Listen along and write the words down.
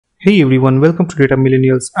Hey everyone, welcome to Data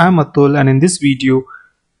Millennials. I'm Atul, and in this video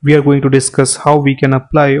we are going to discuss how we can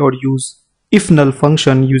apply or use IFNULL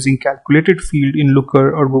function using calculated field in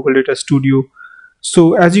Looker or Google Data Studio.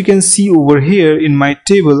 So as you can see over here in my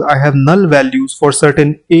table, I have null values for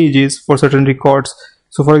certain ages for certain records.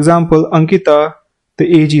 So for example, Ankita,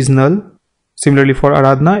 the age is null. Similarly for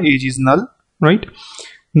Aradhana, age is null, right?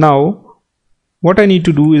 Now what I need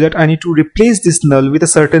to do is that I need to replace this null with a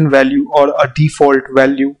certain value or a default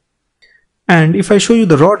value. And if I show you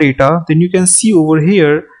the raw data, then you can see over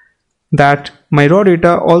here that my raw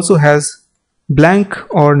data also has blank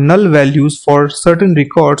or null values for certain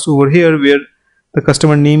records over here where the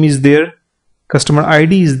customer name is there, customer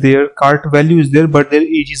ID is there, cart value is there, but their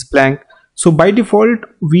age is blank. So by default,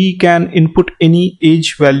 we can input any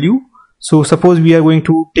age value. So suppose we are going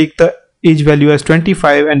to take the age value as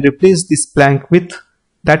 25 and replace this blank with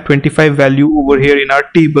that 25 value over here in our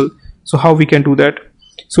table. So how we can do that?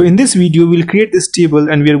 So in this video, we'll create this table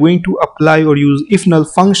and we are going to apply or use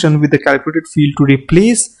IFNULL function with the calculated field to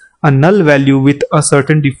replace a null value with a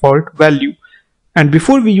certain default value. And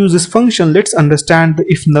before we use this function, let's understand the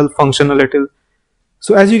IFNULL function a little.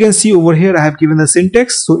 So as you can see over here, I have given the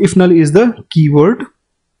syntax. So IFNULL is the keyword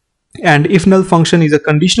and IFNULL function is a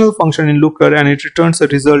conditional function in Looker and it returns a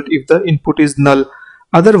result if the input is null.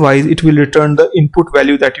 Otherwise, it will return the input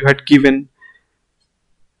value that you had given.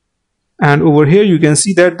 And over here you can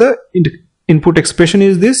see that the input expression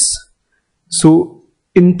is this. So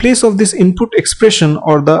in place of this input expression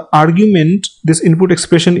or the argument, this input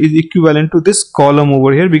expression is equivalent to this column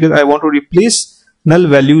over here because I want to replace null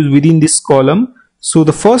values within this column. So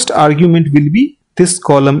the first argument will be this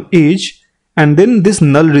column age and then this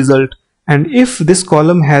null result. And if this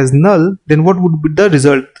column has null, then what would be the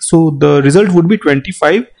result? So the result would be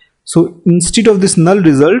 25. So instead of this null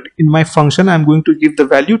result in my function, I'm going to give the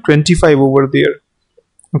value 25 over there.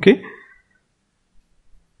 Okay.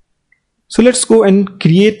 So let's go and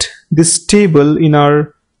create this table in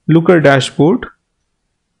our Looker dashboard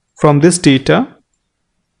from this data.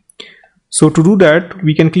 So to do that,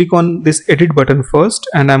 we can click on this edit button first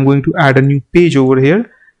and I'm going to add a new page over here.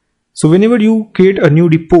 So whenever you create a new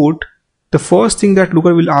report, the first thing that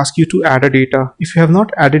Looker will ask you to add a data. If you have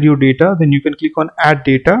not added your data, then you can click on add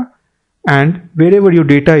data, and wherever your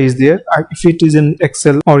data is there, if it is in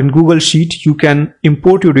Excel or in Google Sheet, you can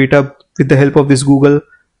import your data with the help of this Google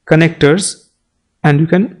connectors, and you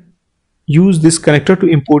can use this connector to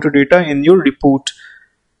import your data in your report.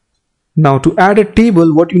 Now to add a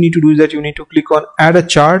table, what you need to do is that you need to click on add a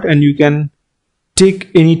chart and you can take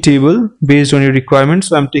any table based on your requirements.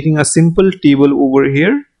 So I'm taking a simple table over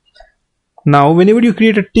here. Now whenever you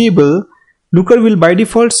create a table, Looker will by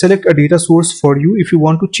default select a data source for you. If you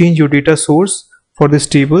want to change your data source for this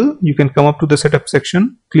table, you can come up to the setup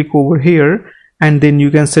section, click over here, and then you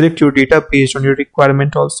can select your data based on your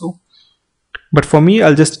requirement also. But for me,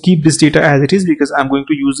 I'll just keep this data as it is because I'm going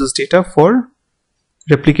to use this data for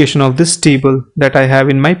replication of this table that I have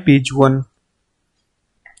in my page 1.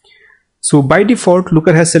 So by default,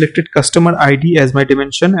 Looker has selected customer ID as my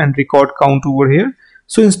dimension and record count over here.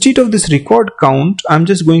 So instead of this record count, I'm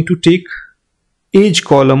just going to take age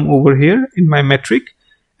column over here in my metric,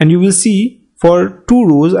 and you will see for 2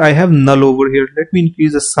 rows I have null over here. Let me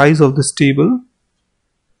increase the size of this table.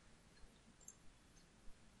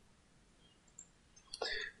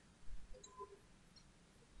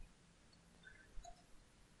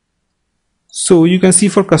 So you can see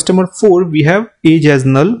for customer 4 we have age as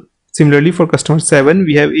null. Similarly for customer 7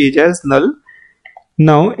 we have age as null.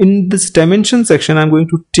 Now in this dimension section, I'm going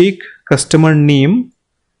to take customer name,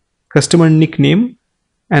 customer nickname,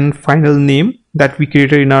 and final name that we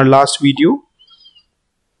created in our last video.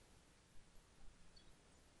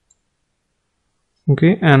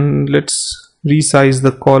 Okay, and let's resize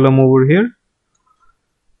the column over here.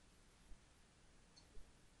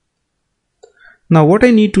 Now what I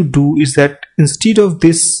need to do is that instead of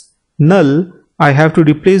this null, I have to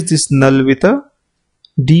replace this null with a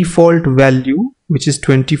default value, which is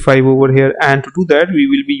 25 over here, and to do that we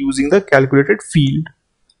will be using the calculated field.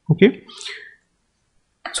 Okay,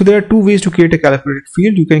 so there are 2 ways to create a calculated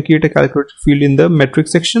field. You can create a calculated field in the metric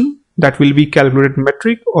section, that will be calculated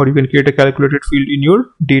metric, or you can create a calculated field in your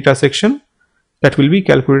data section, that will be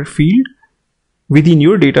calculated field within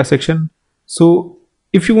your data section. So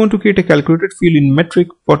if you want to create a calculated field in metric,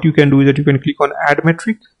 what you can do is that you can click on add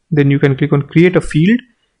metric, then you can click on create a field.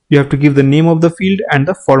 You have to give the name of the field and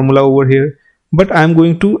the formula over here. But I'm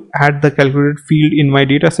going to add the calculated field in my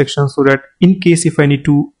data section so that in case if I need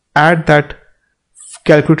to add that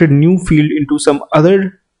calculated new field into some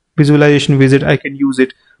other visualization widget, I can use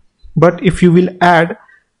it. But if you will add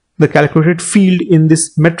the calculated field in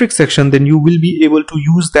this metric section, then you will be able to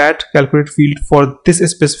use that calculated field for this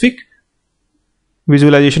specific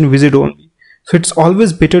visualization visit only. So it's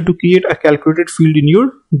always better to create a calculated field in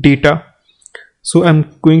your data. So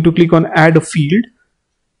I'm going to click on add a field,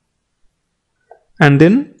 and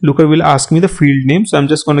then Looker will ask me the field name. So I'm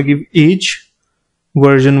just going to give age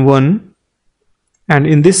version 1, and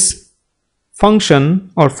in this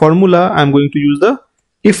function or formula I'm going to use the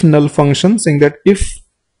IFNULL function, saying that if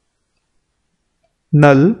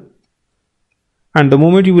null, and the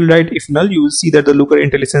moment you will write if null, you will see that the Looker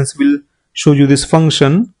IntelliSense will show you this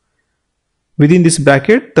function. Within this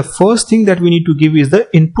bracket, the first thing that we need to give is the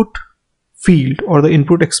input field or the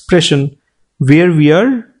input expression where we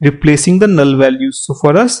are replacing the null values. So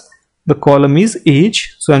for us, the column is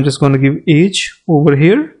age. So I'm just going to give age over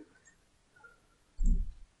here.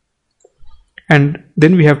 And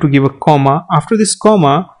then we have to give a comma. After this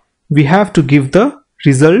comma, we have to give the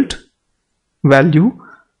result value.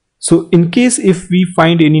 So in case if we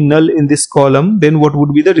find any null in this column, then what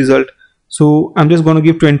would be the result? So I'm just going to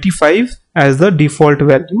give 25 as the default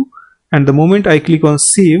value, and the moment I click on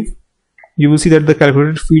save, you will see that the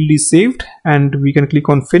calculated field is saved, and we can click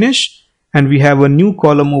on finish, and we have a new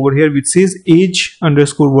column over here which says age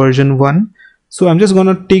underscore version 1. So I'm just going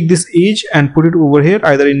to take this age and put it over here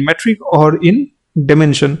either in metric or in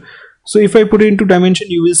dimension. So if I put it into dimension,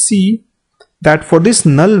 you will see that for this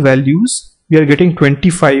null values we are getting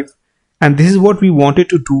 25, and this is what we wanted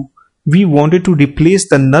to do. We wanted to replace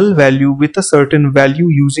the null value with a certain value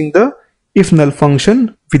using the IFNULL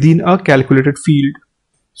function within a calculated field.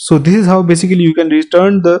 So this is how basically you can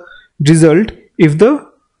return the result if the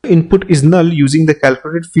input is null using the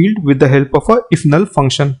calculated field with the help of a IFNULL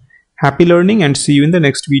function. Happy learning, and see you in the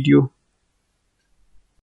next video.